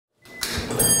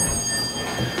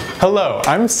Hello,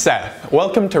 I'm Seth.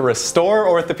 Welcome to Restore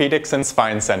Orthopedics and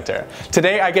Spine Center.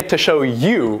 Today I get to show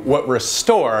you what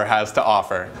Restore has to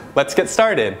offer. Let's get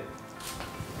started.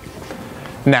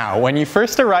 Now, when you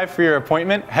first arrive for your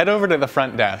appointment, head over to the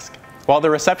front desk. While the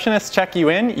receptionists check you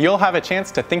in, you'll have a chance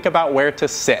to think about where to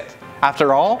sit.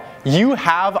 After all, you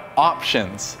have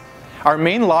options. Our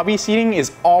main lobby seating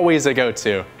is always a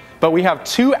go-to, but we have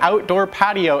 2 outdoor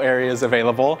patio areas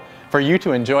available for you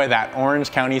to enjoy that Orange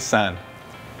County sun.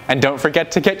 And don't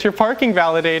forget to get your parking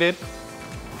validated.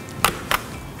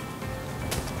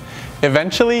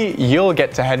 Eventually, you'll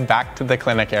get to head back to the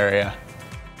clinic area.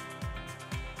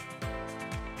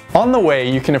 On the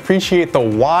way, you can appreciate the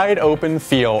wide open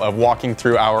feel of walking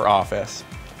through our office.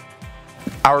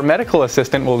 Our medical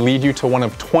assistant will lead you to one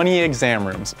of 20 exam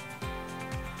rooms.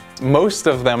 Most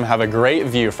of them have a great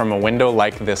view from a window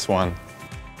like this one.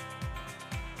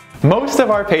 Most of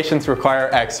our patients require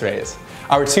x-rays.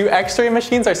 Our 2 x-ray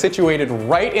machines are situated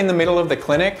right in the middle of the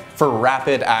clinic for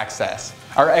rapid access.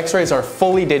 Our x-rays are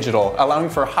fully digital, allowing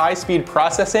for high-speed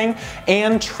processing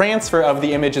and transfer of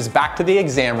the images back to the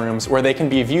exam rooms where they can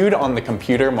be viewed on the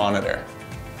computer monitor.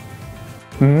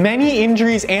 Many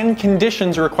injuries and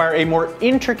conditions require a more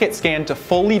intricate scan to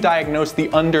fully diagnose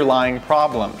the underlying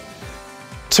problem.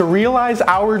 To realize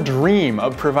our dream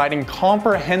of providing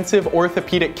comprehensive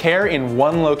orthopedic care in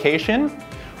one location,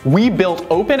 we built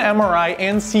open MRI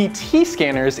and CT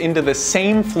scanners into the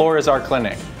same floor as our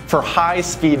clinic for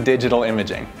high-speed digital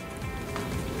imaging.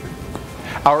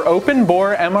 Our open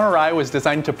bore MRI was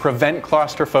designed to prevent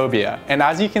claustrophobia, and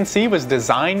as you can see, was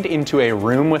designed into a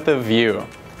room with a view.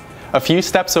 A few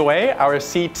steps away, our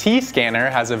CT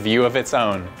scanner has a view of its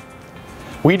own.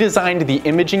 We designed the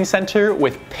imaging center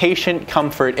with patient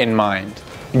comfort in mind.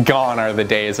 Gone are the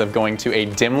days of going to a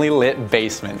dimly lit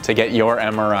basement to get your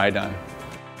MRI done.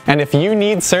 And if you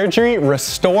need surgery,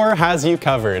 Restore has you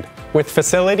covered, with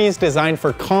facilities designed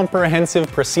for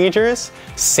comprehensive procedures,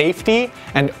 safety,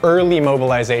 and early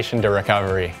mobilization to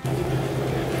recovery.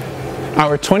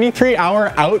 Our 23-hour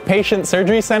outpatient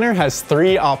surgery center has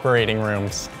 3 operating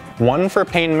rooms, 1 for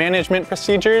pain management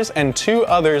procedures and 2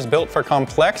 others built for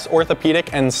complex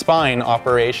orthopedic and spine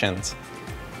operations.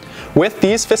 With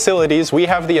these facilities, we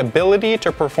have the ability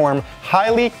to perform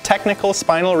highly technical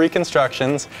spinal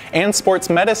reconstructions and sports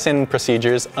medicine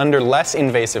procedures under less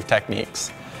invasive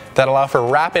techniques that allow for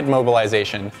rapid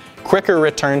mobilization, quicker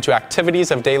return to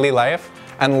activities of daily life,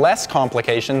 and less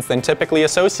complications than typically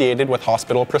associated with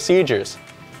hospital procedures.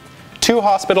 2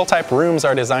 hospital-type rooms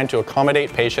are designed to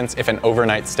accommodate patients if an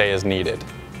overnight stay is needed.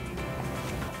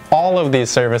 All of these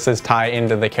services tie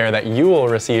into the care that you will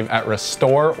receive at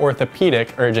Restore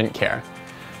Orthopedic Urgent Care,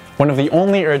 one of the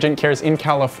only urgent cares in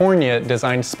California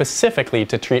designed specifically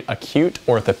to treat acute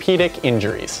orthopedic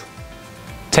injuries.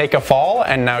 Take a fall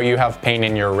and now you have pain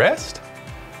in your wrist?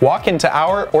 Walk into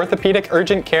our orthopedic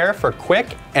urgent care for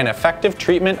quick and effective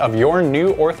treatment of your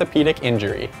new orthopedic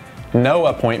injury. No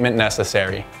appointment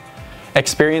necessary.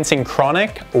 Experiencing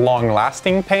chronic,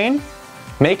 long-lasting pain?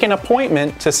 Make an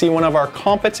appointment to see one of our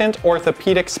competent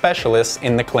orthopedic specialists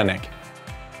in the clinic.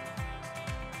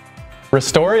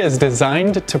 Restore is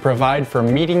designed to provide for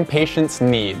meeting patients'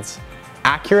 needs,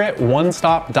 accurate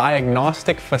one-stop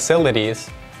diagnostic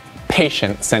facilities,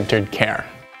 patient-centered care.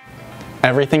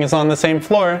 Everything is on the same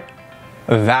floor.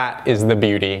 That is the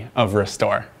beauty of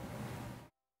Restore.